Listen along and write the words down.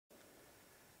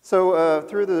So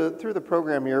through the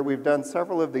program year, we've done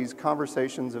several of these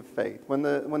conversations of faith. When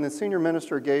the senior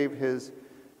minister gave his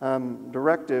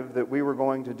directive that we were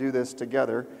going to do this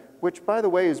together, which, by the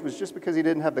way, was just because he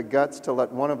didn't have the guts to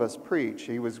let one of us preach.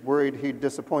 He was worried he'd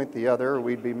disappoint the other or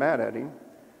we'd be mad at him.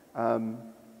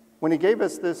 When he gave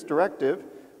us this directive,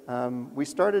 we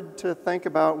started to think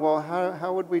about, well,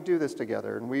 how would we do this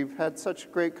together? And we've had such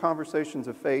great conversations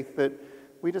of faith that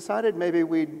we decided maybe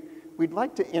we'd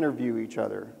like to interview each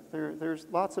other. There's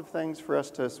lots of things for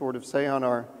us to sort of say on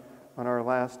our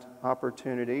last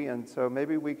opportunity, and so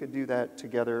maybe we could do that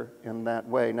together in that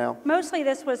way. Now, mostly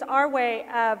this was our way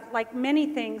of, like many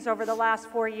things over the last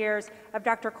 4 years, of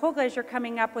Dr. Kohlglaser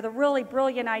coming up with a really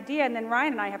brilliant idea, and then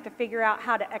Ryan and I have to figure out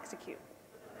how to execute.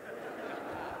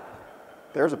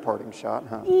 There's a parting shot,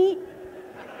 huh? That's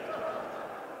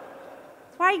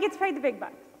why he gets paid the big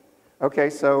bucks. Okay,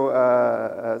 so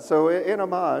in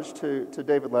homage to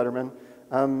David Letterman,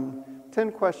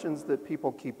 10 questions that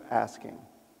people keep asking.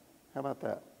 How about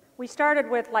that? We started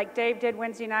with, like Dave did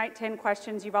Wednesday night, 10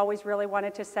 questions you've always really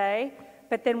wanted to say,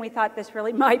 but then we thought this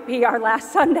really might be our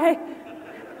last Sunday.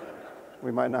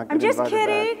 We might not get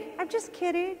invited back. I'm just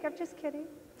kidding.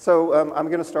 So I'm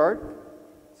going to start.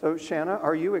 So Shanna,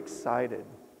 are you excited?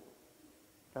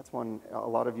 That's one a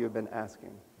lot of you have been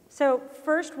asking. So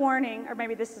first warning, or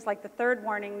maybe this is like the third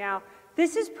warning now,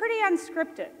 this is pretty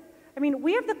unscripted. I mean,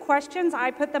 we have the questions, I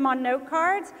put them on note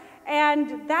cards,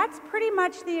 and that's pretty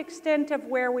much the extent of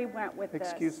where we went with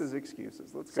this. Excuses,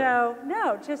 let's go. So,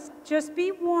 no, just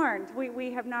be warned.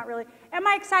 We have not really, am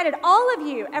I excited? All of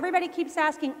you, everybody keeps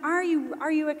asking, are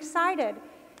you excited?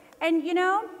 And you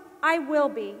know, I will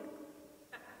be.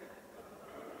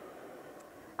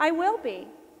 I will be.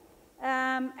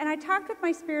 And I talked with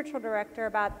my spiritual director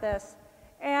about this,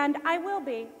 and I will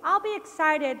be. I'll be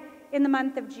excited in the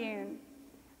month of June.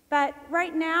 But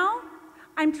right now,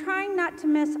 I'm trying not to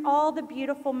miss all the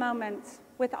beautiful moments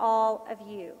with all of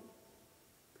you.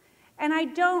 And I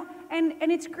don't, and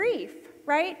it's grief,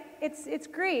 right? It's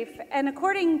grief. And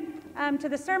according to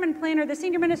the sermon planner, the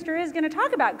senior minister is going to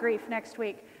talk about grief next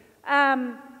week.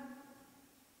 But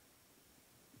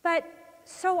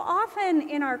so often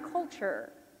in our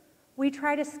culture, we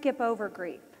try to skip over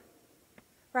grief,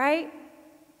 right?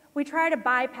 We try to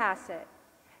bypass it.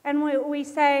 And we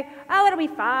say, oh, it'll be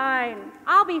fine.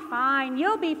 I'll be fine.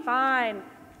 You'll be fine.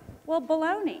 Well,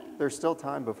 baloney. There's still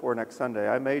time before next Sunday.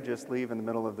 I may just leave in the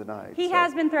middle of the night. He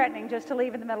has been threatening just to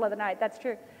leave in the middle of the night. That's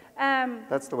true.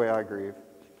 That's the way I grieve.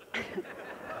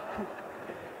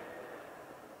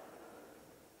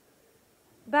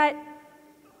 But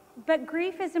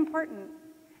grief is important.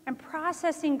 And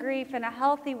processing grief in a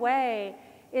healthy way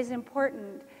is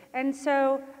important. And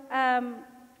so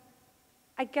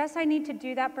I guess I need to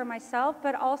do that for myself,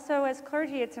 but also as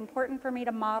clergy, it's important for me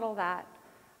to model that,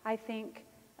 I think,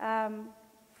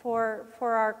 for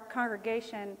our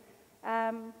congregation.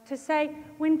 To say,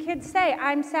 when kids say,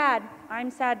 I'm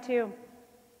sad too.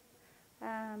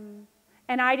 And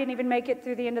I didn't even make it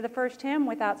through the end of the first hymn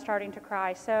without starting to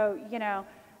cry. So, you know,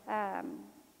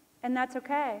 and that's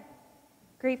okay.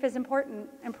 Grief is important,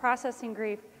 and processing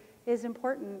grief is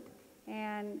important,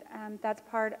 and that's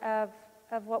part of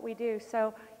what we do.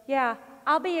 So, yeah,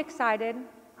 I'll be excited.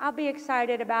 I'll be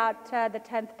excited about the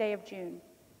 10th day of June.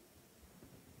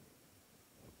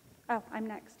 Oh, I'm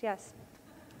next, yes.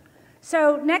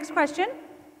 So, next question.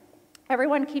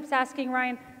 Everyone keeps asking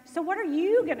Ryan, so what are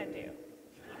you going to do?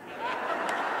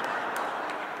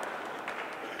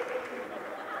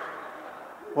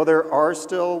 Well, there are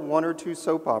still 1 or 2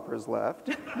 soap operas left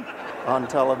on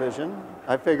television.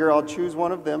 I figure I'll choose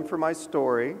one of them for my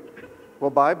story.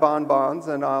 We'll buy bonbons,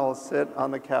 and I'll sit on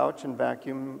the couch and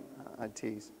vacuum. I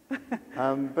tease.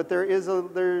 But there is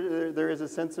a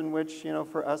sense in which, you know,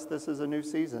 for us, this is a new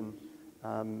season.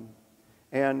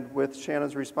 And with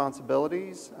Shanna's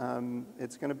responsibilities,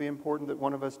 it's going to be important that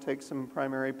one of us take some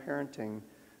primary parenting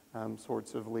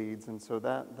sorts of leads, and so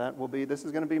this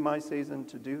is going to be my season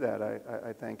to do that,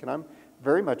 I think, and I'm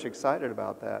very much excited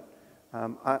about that.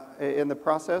 In the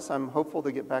process, I'm hopeful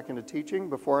to get back into teaching.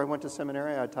 Before I went to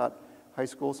seminary, I taught high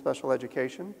school special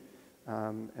education,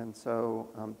 and so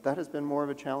that has been more of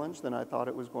a challenge than I thought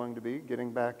it was going to be,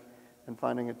 getting back and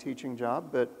finding a teaching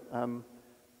job, but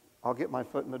I'll get my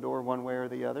foot in the door one way or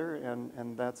the other,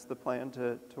 and that's the plan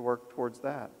to work towards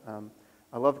that.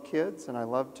 I love kids, and I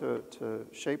love to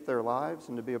shape their lives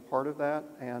and to be a part of that,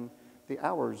 and the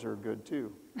hours are good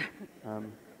too.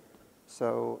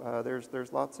 So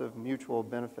there's lots of mutual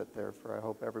benefit there for, I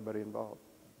hope, everybody involved.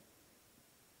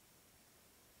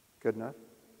 Good enough?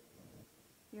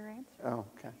 Your answer. Oh,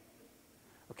 okay.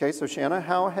 Okay, so Shanna,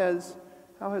 how has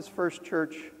First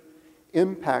Church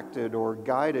impacted or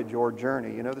guided your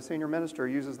journey. You know, the senior minister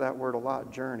uses that word a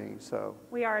lot, journey. So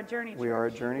we are a journey church. We are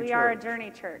a journey church. We are a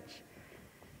journey church.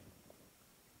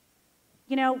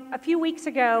 You know, a few weeks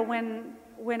ago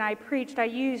when I preached, I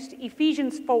used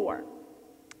Ephesians 4.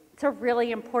 It's a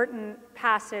really important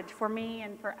passage for me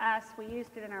and for us. We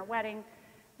used it in our wedding.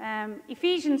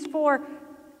 Ephesians 4,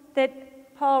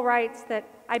 that Paul writes that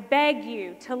I beg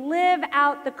you to live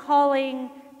out the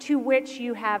calling to which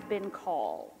you have been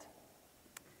called.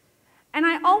 And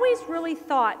I always really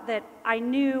thought that I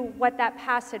knew what that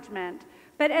passage meant.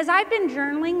 But as I've been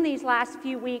journaling these last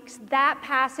few weeks, that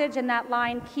passage and that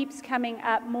line keeps coming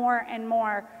up more and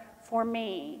more for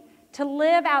me. To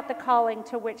live out the calling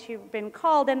to which you've been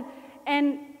called.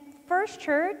 And First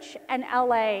Church and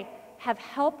LA have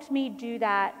helped me do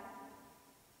that,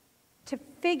 to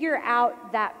figure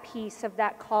out that piece of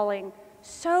that calling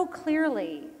so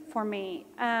clearly for me.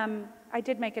 I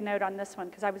did make a note on this one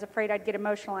because I was afraid I'd get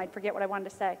emotional and I'd forget what I wanted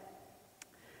to say.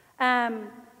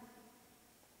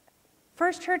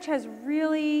 First Church has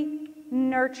really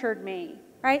nurtured me,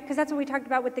 right? Because that's what we talked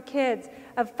about with the kids,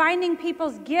 of finding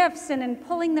people's gifts and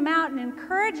pulling them out and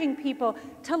encouraging people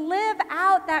to live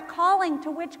out that calling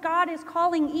to which God is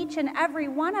calling each and every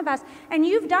one of us. And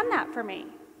you've done that for me.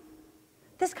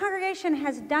 This congregation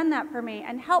has done that for me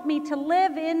and helped me to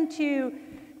live into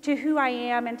who I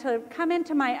am and to come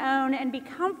into my own and be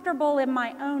comfortable in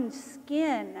my own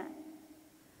skin.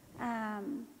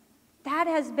 That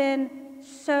has been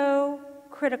so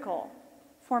critical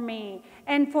for me.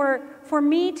 And for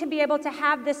me to be able to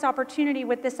have this opportunity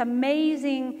with this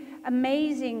amazing,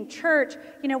 amazing church,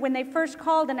 you know, when they first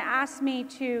called and asked me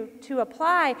to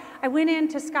apply, I went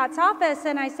into Scott's office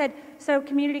and I said, so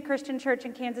Community Christian Church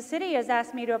in Kansas City has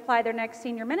asked me to apply their next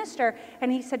senior minister.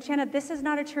 And he said, Shanna, this is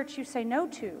not a church you say no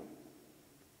to.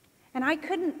 And I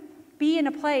couldn't be in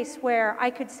a place where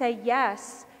I could say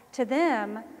yes to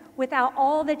them without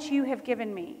all that you have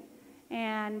given me.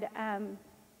 And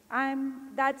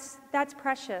that's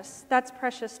precious. That's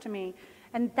precious to me.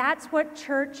 And that's what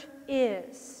church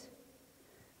is.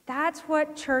 That's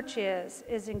what church is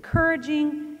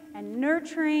encouraging and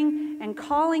nurturing and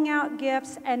calling out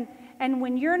gifts. And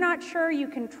when you're not sure you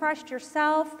can trust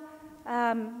yourself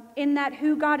in that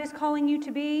who God is calling you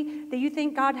to be, that you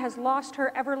think God has lost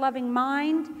her ever-loving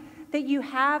mind, that you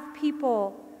have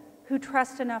people who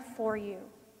trust enough for you.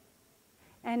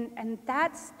 And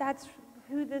that's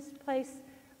who this place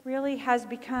really has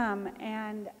become,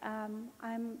 and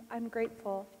I'm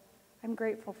grateful. I'm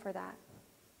grateful for that.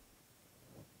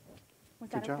 Was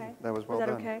Good that job. okay? That was well that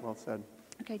done. Okay? Well said.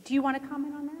 Okay. Do you want to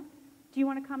comment on that? Do you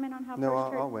want to comment on how? No,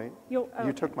 First Church... I'll wait. You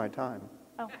okay. Took my time.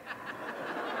 Oh.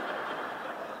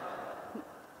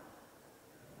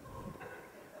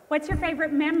 What's your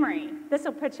favorite memory? This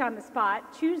will put you on the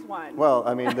spot. Choose one. Well,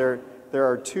 I mean, there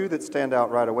are two that stand out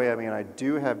right away. I mean, I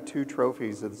do have 2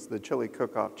 trophies as the chili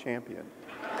cook-off champion.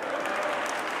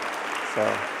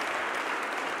 So.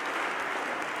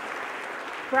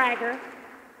 Bragger.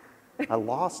 I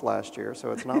lost last year,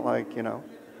 so it's not like, you know.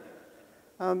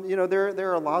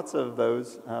 There are lots of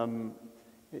those.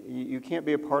 You can't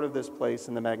be a part of this place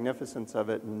and the magnificence of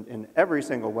it in every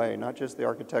single way, not just the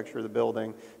architecture of the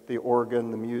building, the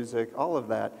organ, the music, all of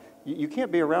that. You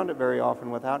can't be around it very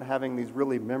often without having these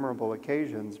really memorable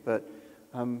occasions. But,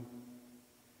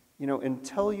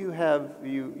 until you have,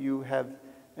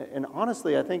 and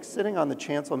honestly, I think sitting on the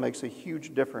chancel makes a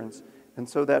huge difference. And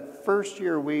so that first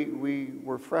year, we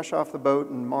were fresh off the boat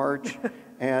in March,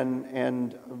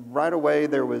 and right away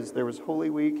there was Holy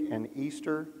Week and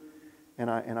Easter. And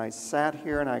I sat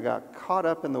here and I got caught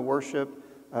up in the worship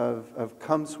of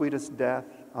Come Sweetest Death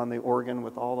on the organ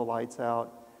with all the lights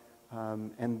out.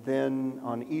 And then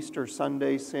on Easter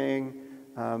Sunday seeing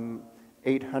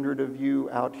 800 of you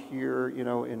out here,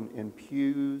 in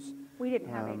pews. We didn't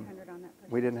have 800 on that.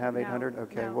 We didn't have 800? No,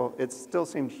 okay, no. Well, it still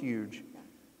seemed huge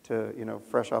to,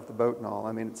 fresh off the boat and all.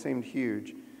 I mean, it seemed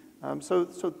huge.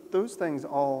 So those things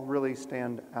all really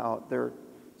stand out. There are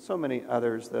so many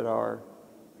others that are...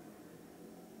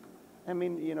 I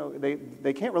mean,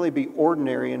 they can't really be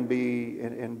ordinary and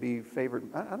be favored.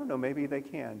 I don't know, maybe they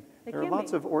can. There are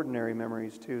lots of ordinary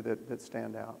memories, too, that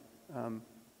stand out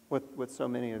with so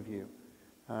many of you.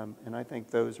 And I think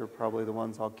those are probably the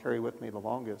ones I'll carry with me the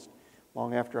longest.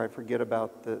 Long after I forget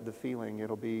about the feeling,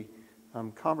 it'll be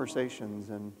conversations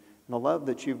and the love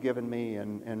that you've given me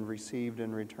and received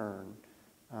in return.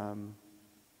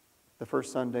 The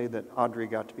first Sunday that Audrey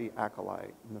got to be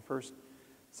acolyte, and the first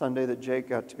Sunday that Jake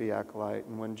got to be acolyte,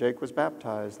 and when Jake was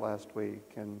baptized last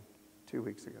week and 2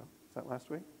 weeks ago. Is that last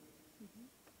week?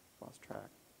 Mm-hmm. Lost track.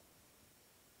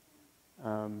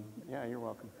 Yeah, you're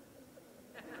welcome.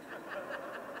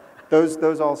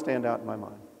 Those all stand out in my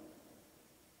mind.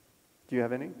 Do you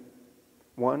have any?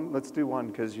 One? Let's do one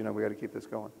because, we got to keep this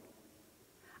going.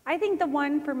 I think the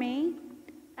one for me,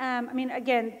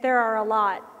 again, there are a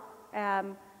lot,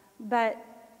 but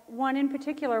one in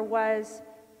particular was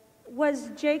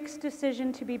Jake's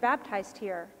decision to be baptized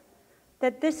here,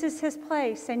 that this is his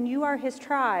place and you are his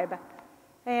tribe,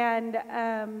 and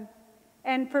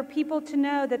for people to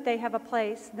know that they have a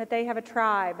place, that they have a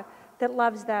tribe that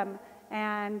loves them,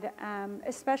 and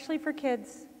especially for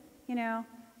kids,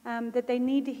 that they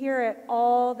need to hear it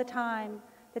all the time,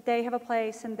 that they have a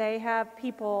place and they have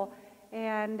people,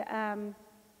 and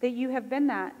that you have been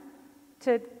that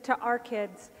to our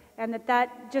kids, and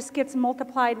that just gets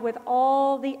multiplied with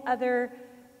all the other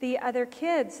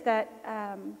kids that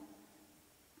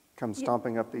come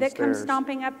stomping up these that stairs. come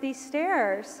stomping up these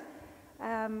stairs,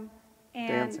 and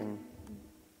dancing.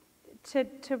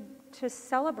 To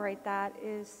celebrate that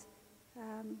is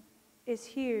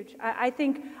huge. I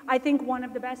think one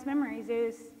of the best memories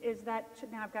is that,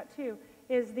 now I've got two,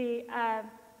 is the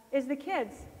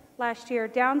kids last year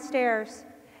downstairs,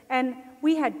 and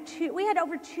we had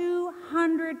over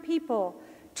 200 people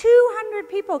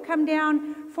come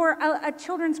down for a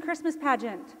children's Christmas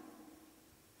pageant.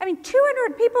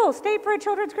 200 people stayed for a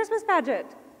children's Christmas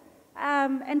pageant,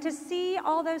 and to see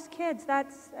all those kids,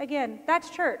 that's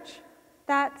church.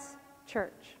 That's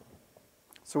church.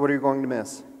 So what are you going to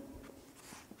miss?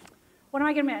 What am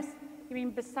I going to miss? You mean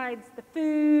besides the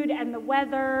food and the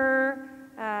weather,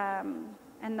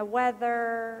 and the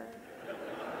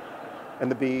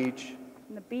beach.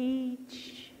 And the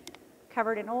beach,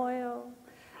 covered in oil.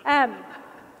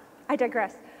 I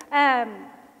digress.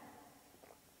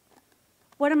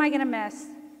 What am I going to miss?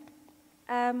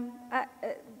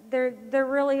 There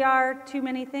really are too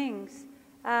many things.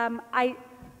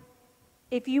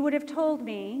 If you would have told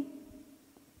me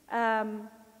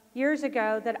years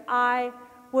ago that I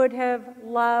would have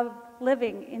loved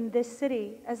living in this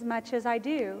city as much as I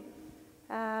do,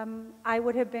 I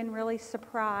would have been really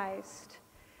surprised.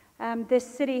 This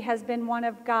city has been one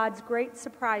of God's great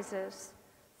surprises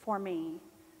for me.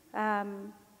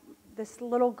 This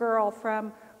little girl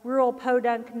from rural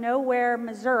Podunk, nowhere,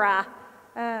 Missouri,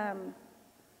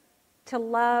 to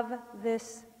love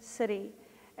this city.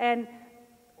 And,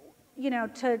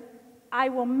 I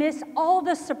will miss all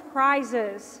the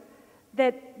surprises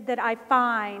that I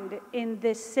find in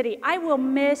this city. I will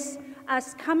miss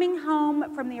us coming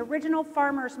home from the original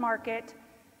farmer's market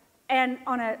and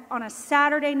on a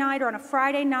Saturday night or on a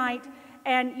Friday night,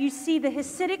 and you see the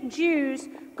Hasidic Jews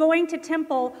going to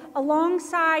temple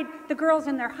alongside the girls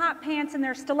in their hot pants and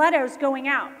their stilettos going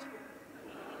out.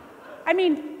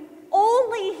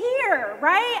 Only here,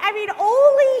 right?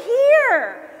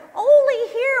 Only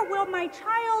here will my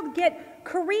child get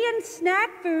Korean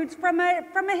snack foods from a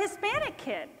Hispanic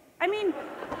kid.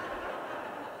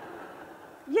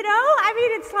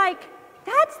 It's like,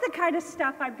 that's the kind of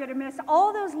stuff I'm going to miss.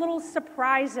 All those little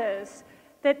surprises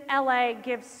that LA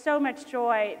gives so much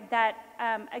joy that,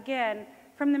 again,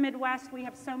 from the Midwest, we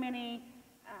have so many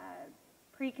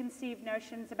preconceived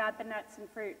notions about the nuts and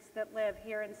fruits that live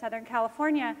here in Southern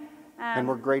California. And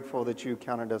we're grateful that you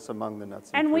counted us among the nuts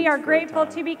and fruits. And we are grateful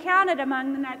to be counted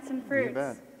among the nuts and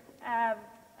fruits of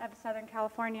Southern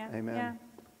California. Amen.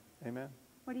 Yeah. Amen.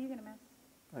 What are you going to miss?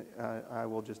 I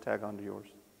will just tag on to yours.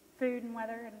 Food and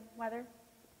weather.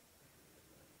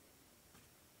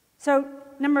 So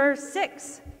number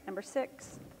six. I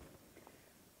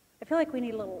feel like we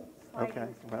need a little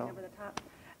sliding over the top.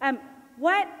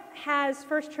 What has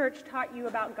First Church taught you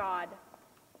about God?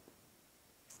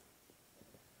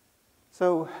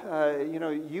 So,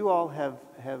 you all have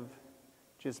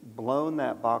just blown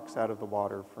that box out of the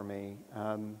water for me.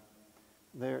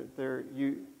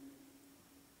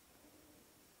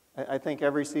 I think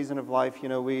every season of life,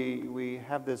 we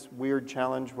have this weird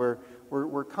challenge where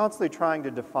we're constantly trying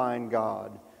to define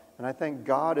God. And I think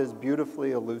God is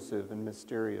beautifully elusive and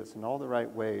mysterious in all the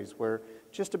right ways, where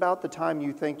just about the time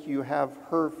you think you have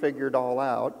her figured all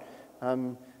out,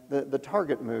 the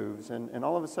target moves, and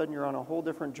all of a sudden you're on a whole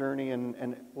different journey,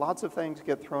 and lots of things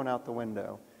get thrown out the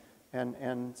window.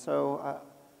 And so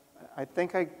I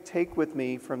think I take with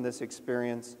me from this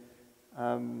experience,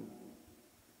 I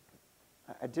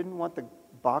didn't want the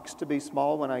box to be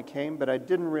small when I came, but I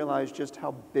didn't realize just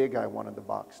how big I wanted the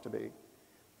box to be.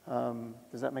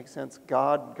 Does that make sense?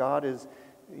 God is,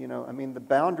 the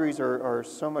boundaries are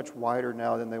so much wider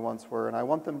now than they once were, and I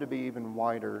want them to be even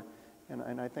wider.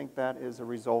 And I think that is a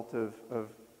result of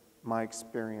my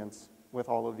experience with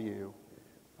all of you.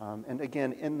 And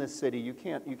again, in this city, you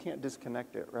can't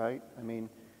disconnect it, right?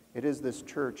 It is this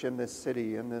church in this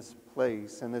city, in this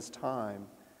place, in this time.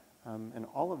 And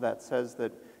all of that says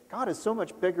that God is so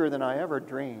much bigger than I ever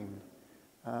dreamed.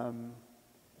 And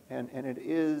it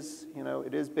is,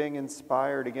 it is being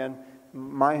inspired. Again,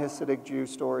 my Hasidic Jew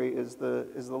story is the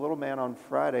little man on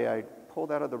Friday. I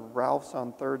pulled out of the Ralph's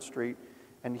on 3rd Street,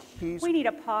 and he's... We need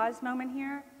a pause moment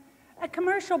here. A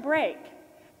commercial break.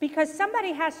 Because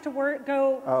somebody has to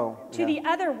go to the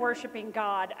other worshiping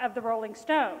God of the Rolling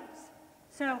Stones.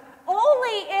 So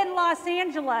only in Los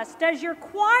Angeles does your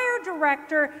choir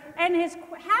director and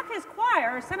half his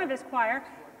choir, or some of his choir,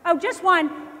 just one,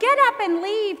 get up and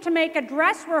leave to make a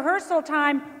dress rehearsal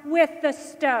time with the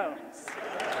Stones.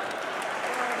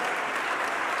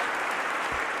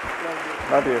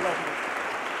 Love you.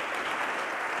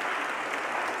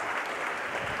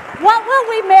 What will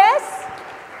we miss?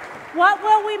 What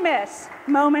will we miss?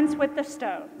 Moments with the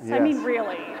Stones. Yes. I mean,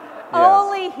 really. Yes.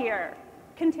 Only here.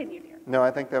 Continue, dear. No,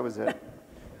 I think that was it.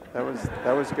 That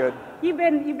was good. You've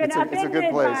been It's a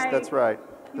good place. That's right.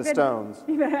 The Stones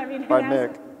by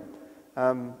Mick.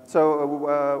 So,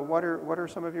 what are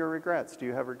some of your regrets? Do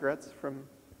you have regrets from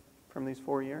these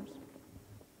 4 years?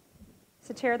 Is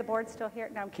the chair of the board still here?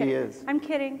 No, I'm kidding. He is. I'm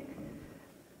kidding.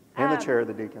 And the chair of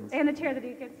the deacons. And the chair of the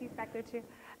deacons. He's back there too.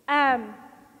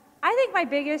 I think my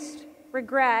biggest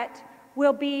regret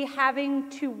will be having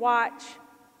to watch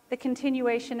the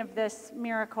continuation of this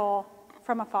miracle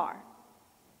from afar.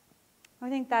 I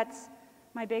think that's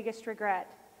my biggest regret.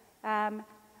 But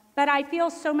I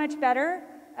feel so much better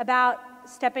about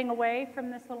stepping away from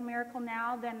this little miracle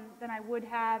now than I would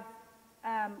have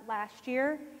last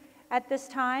year at this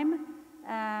time.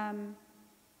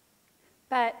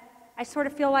 But I sort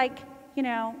of feel like,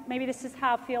 maybe this is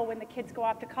how I feel when the kids go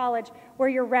off to college, where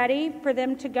you're ready for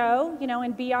them to go,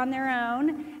 and be on their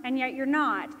own, and yet you're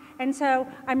not. And so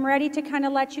I'm ready to kind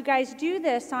of let you guys do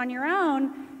this on your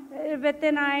own, but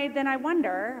then I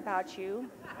wonder about you.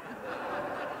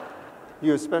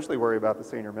 You especially worry about the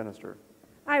senior minister.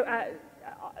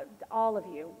 All of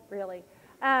you, really.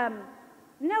 No,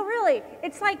 really,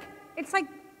 it's like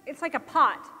a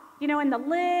pot, and the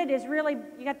lid is really,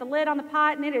 you got the lid on the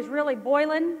pot, and it is really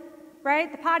boiling.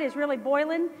 Right? The pot is really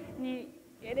boiling,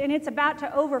 and it's about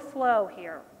to overflow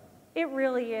here. It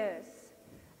really is.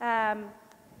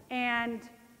 And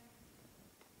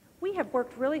we have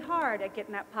worked really hard at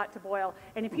getting that pot to boil.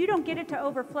 And if you don't get it to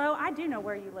overflow, I do know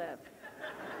where you live.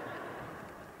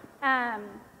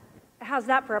 How's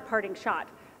that for a parting shot?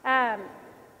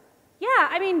 Yeah,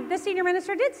 I mean, the senior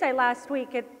minister did say last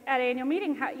week at annual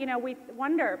meeting, how,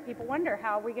 people wonder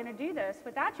how are we going to do this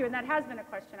without you? And that has been a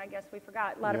question, I guess we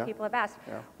forgot. A lot of people have asked.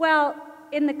 Yeah. Well,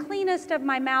 in the cleanest of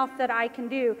my mouth that I can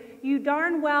do, you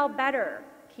darn well better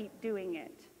keep doing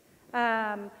it.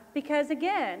 Because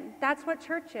again, that's what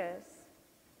church is.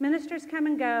 Ministers come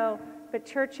and go, but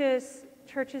churches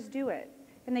do it.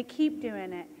 And they keep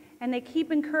doing it. And they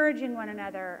keep encouraging one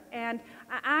another. And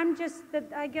I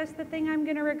guess the thing I'm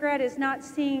going to regret is not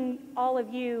seeing all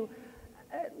of you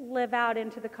live out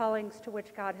into the callings to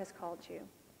which God has called you.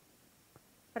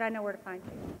 But I know where to find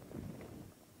you.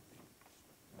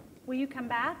 Will you come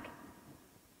back?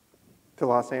 To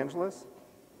Los Angeles?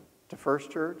 To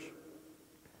First Church?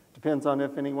 Depends on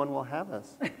if anyone will have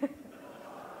us.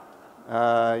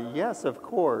 Yes, of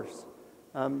course.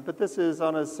 But this is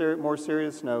on a more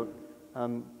serious note.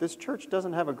 This church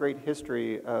doesn't have a great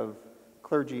history of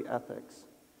clergy ethics,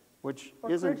 which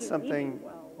isn't something,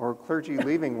 or clergy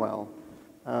leaving well.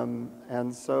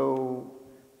 And so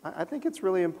I think it's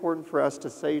really important for us to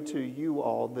say to you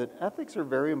all that ethics are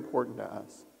very important to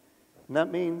us. And that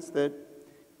means that,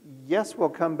 yes, we'll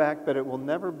come back, but it will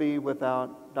never be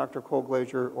without Dr. Cole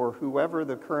Glazier or whoever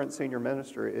the current senior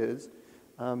minister is,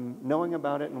 knowing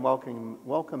about it and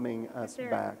welcoming us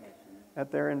back at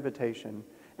their invitation.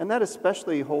 And that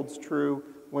especially holds true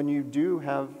when you do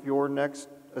have your next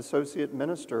associate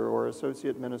minister or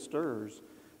associate ministers.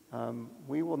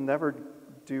 We will never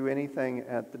do anything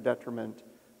at the detriment,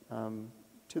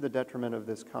 to the detriment of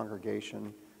this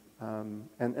congregation.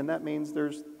 And that means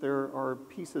there are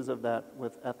pieces of that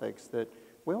with ethics that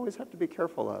we always have to be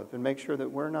careful of and make sure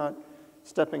that we're not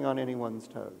stepping on anyone's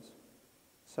toes.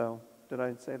 So, did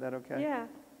I say that okay?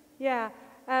 Yeah.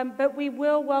 But we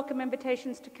will welcome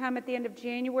invitations to come at the end of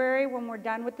January when we're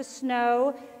done with the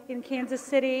snow in Kansas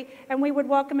City. And we would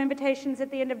welcome invitations at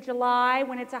the end of July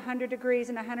when it's 100 degrees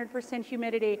and 100%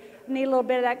 humidity. We need a little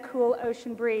bit of that cool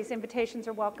ocean breeze. Invitations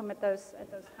are welcome at those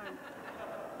times.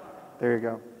 There you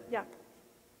go. Yeah.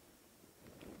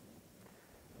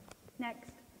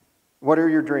 Next. What are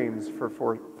your dreams for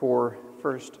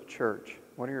First Church?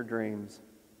 What are your dreams?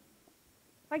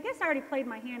 I guess I already played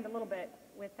my hand a little bit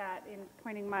with that in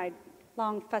pointing my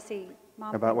long, fussy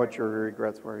mom about finger. what your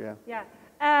regrets were, yeah. Yeah.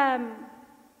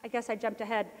 I guess I jumped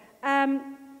ahead.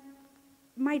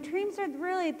 My dreams are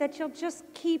really that you'll just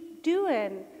keep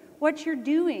doing what you're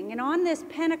doing. And on this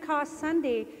Pentecost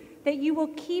Sunday, that you will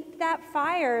keep that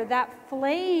fire, that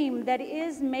flame that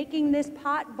is making this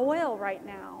pot boil right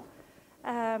now.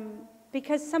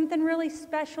 Because something really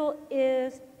special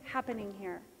is happening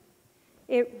here.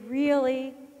 It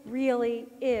really, really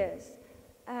is.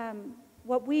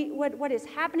 What is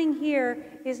happening here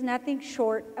is nothing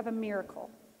short of a miracle.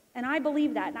 And I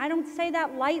believe that. And I don't say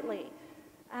that lightly.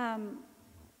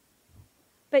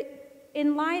 But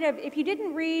in light of, if you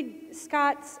didn't read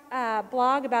Scott's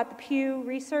blog about the Pew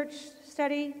Research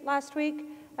study last week,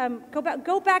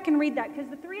 go back and read that, because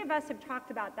the three of us have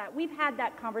talked about that. We've had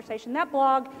that conversation. That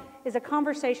blog is a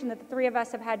conversation that the three of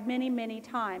us have had many, many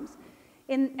times.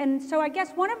 And so I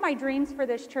guess one of my dreams for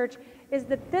this church is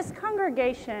that this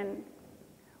congregation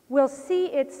will see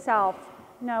itself,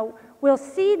 will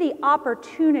see the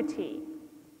opportunity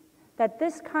that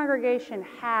this congregation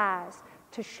has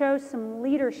to show some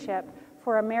leadership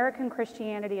for American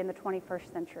Christianity in the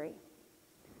 21st century.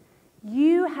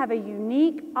 You have a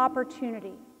unique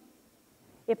opportunity.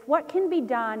 If what can be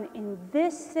done in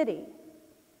this city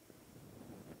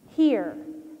here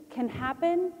can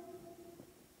happen,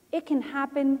 it can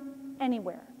happen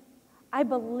anywhere. I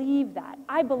believe that.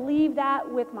 I believe that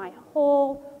with my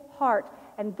whole heart.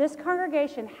 And this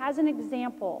congregation has an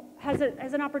example, has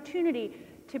an opportunity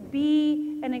to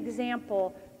be an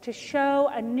example, to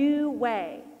show a new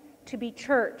way to be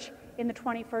church in the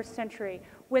 21st century.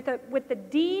 With the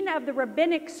dean of the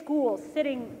rabbinic school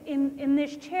sitting in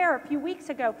this chair a few weeks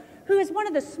ago, who is one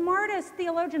of the smartest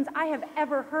theologians I have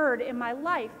ever heard in my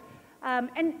life,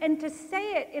 and to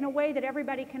say it in a way that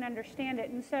everybody can understand it.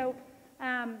 And so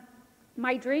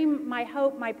my dream, my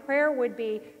hope, my prayer would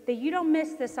be that you don't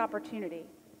miss this opportunity.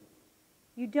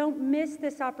 You don't miss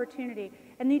this opportunity.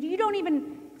 And that you don't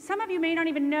even, some of you may not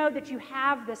even know that you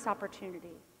have this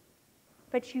opportunity,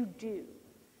 but you do.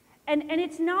 And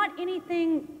it's not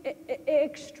anything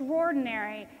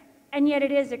extraordinary, and yet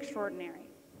it is extraordinary.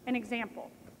 An example,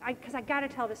 because I got to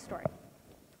tell this story.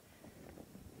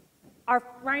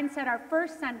 Ryan said our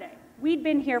first Sunday, we'd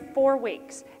been here 4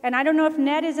 weeks. And I don't know if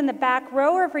Ned is in the back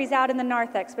row or if he's out in the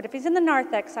narthex, but if he's in the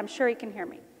narthex, I'm sure he can hear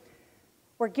me.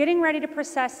 We're getting ready to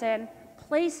process in.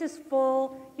 Place is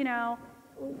full,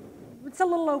 it's a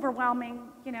little overwhelming.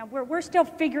 We're still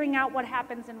figuring out what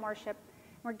happens in worship.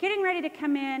 We're getting ready to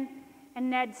come in,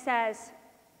 and Ned says,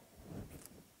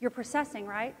 "You're processing,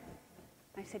 right?"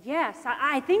 I said, "Yes,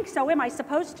 I think so. Am I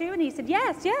supposed to?" And he said,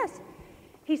 "Yes, yes."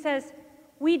 He says,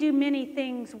 "We do many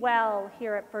things well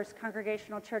here at First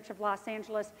Congregational Church of Los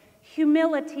Angeles.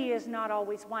 Humility is not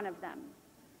always one of them."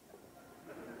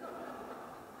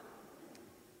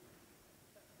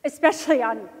 Especially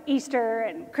on Easter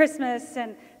and Christmas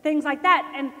and things like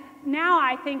that. And now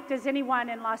I think, does anyone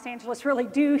in Los Angeles really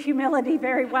do humility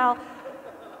very well?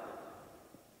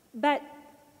 But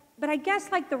I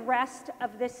guess like the rest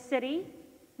of this city,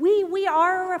 we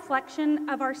are a reflection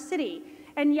of our city.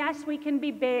 And yes, we can be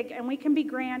big and we can be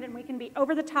grand and we can be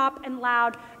over the top and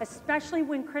loud, especially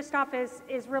when Christoph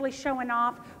is really showing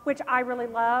off, which I really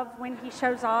love when he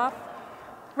shows off.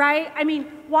 Right? I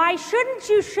mean, why shouldn't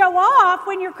you show off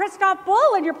when you're Christoph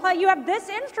Bull and you have this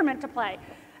instrument to play?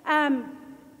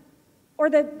 Or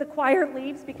the choir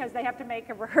leaves because they have to make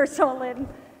a rehearsal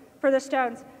for the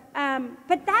Stones.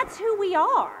 But that's who we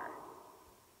are.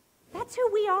 That's who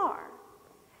we are.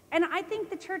 And I think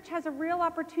the church has a real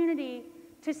opportunity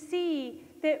to see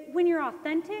that when you're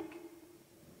authentic,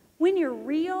 when you're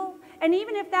real, and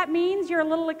even if that means you're a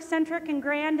little eccentric and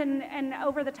grand and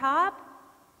over the top,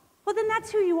 well, then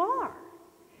that's who you are.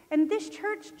 And this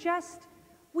church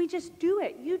we just do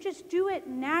it. You just do it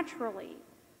naturally.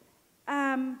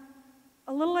 A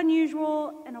little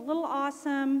unusual and a little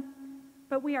awesome,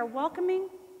 but we are welcoming,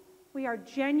 we are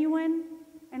genuine,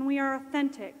 and we are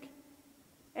authentic.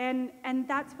 And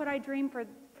that's what I dream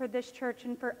for this church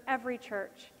and for every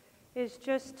church, is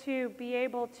just to be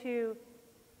able to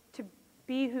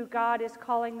be who God is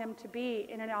calling them to be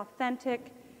in an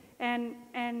authentic and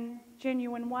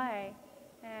genuine way.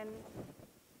 And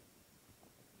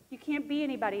you can't be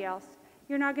anybody else.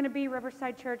 You're not going to be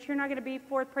Riverside Church. You're not going to be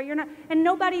Fourth Prayer. And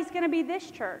nobody's going to be this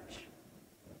church.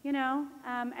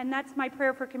 And that's my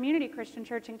prayer for Community Christian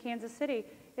Church in Kansas City,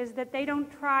 is that they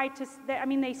don't try to,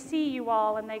 they see you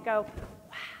all and they go,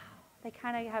 wow, they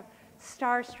kind of have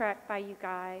starstruck by you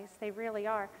guys. They really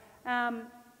are.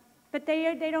 But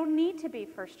they don't need to be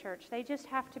First Church. They just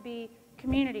have to be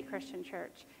Community Christian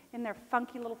Church in their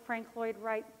funky little Frank Lloyd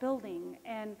Wright building.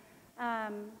 And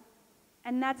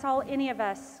that's all any of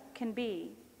us can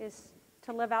be, is to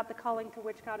to live out the calling to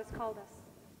which God has called us.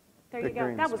 There Big you go.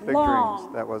 dreams, That was big long.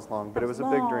 dreams. That was long, but That it was a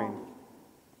big long. dream.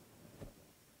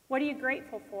 What are you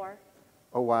grateful for?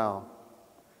 Oh, wow.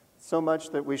 So much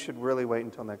that we should really wait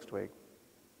until next week.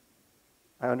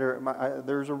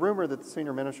 There's a rumor that the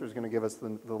senior minister is going to give us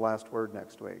the last word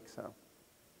next week. So,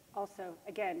 Also,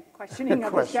 again, questioning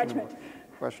of his judgment.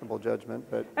 Questionable judgment,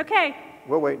 but Okay.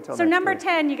 we'll wait until So next number week.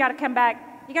 10, you got to come back.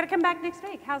 You got to come back next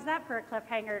week. How's that for a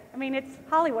cliffhanger? I mean, it's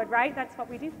Hollywood, right? That's what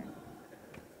we do here.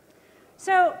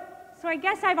 So I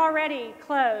guess I've already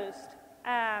closed.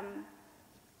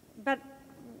 But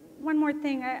one more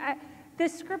thing.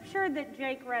 This scripture that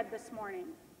Jake read this morning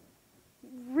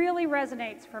really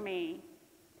resonates for me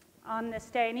on this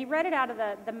day. And he read it out of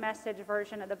the Message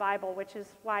version of the Bible, which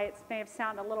is why it may have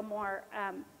sounded a little more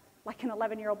like an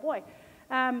 11-year-old boy.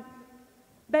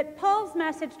 But Paul's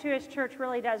message to his church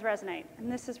really does resonate.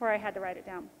 And this is where I had to write it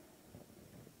down.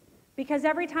 Because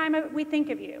every time we think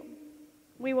of you,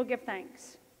 we will give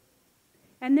thanks.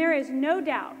 And there is no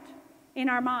doubt in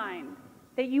our mind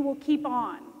that you will keep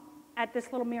on at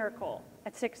this little miracle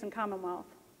at 6 and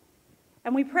Commonwealth.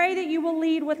 And we pray that you will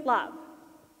lead with love,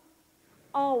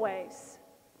 always.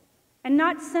 And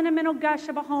not sentimental gush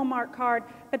of a Hallmark card,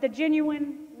 but the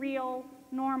genuine, real,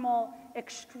 normal,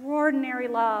 extraordinary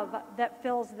love that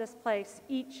fills this place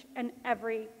each and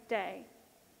every day.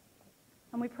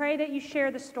 And we pray that you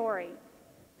share the story,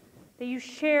 that you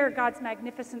share God's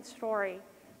magnificent story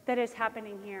that is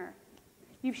happening here.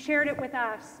 You've shared it with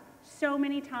us so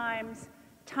many times,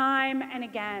 time and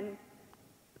again.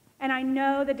 And I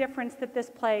know the difference that this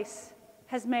place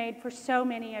has made for so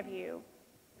many of you.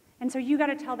 And so you got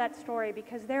to tell that story,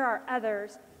 because there are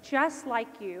others just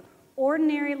like you,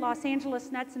 ordinary Los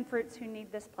Angeles nuts and fruits, who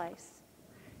need this place,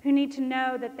 who need to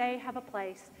know that they have a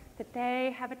place, that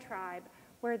they have a tribe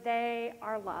where they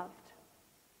are loved.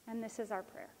 And this is our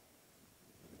prayer.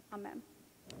 Amen.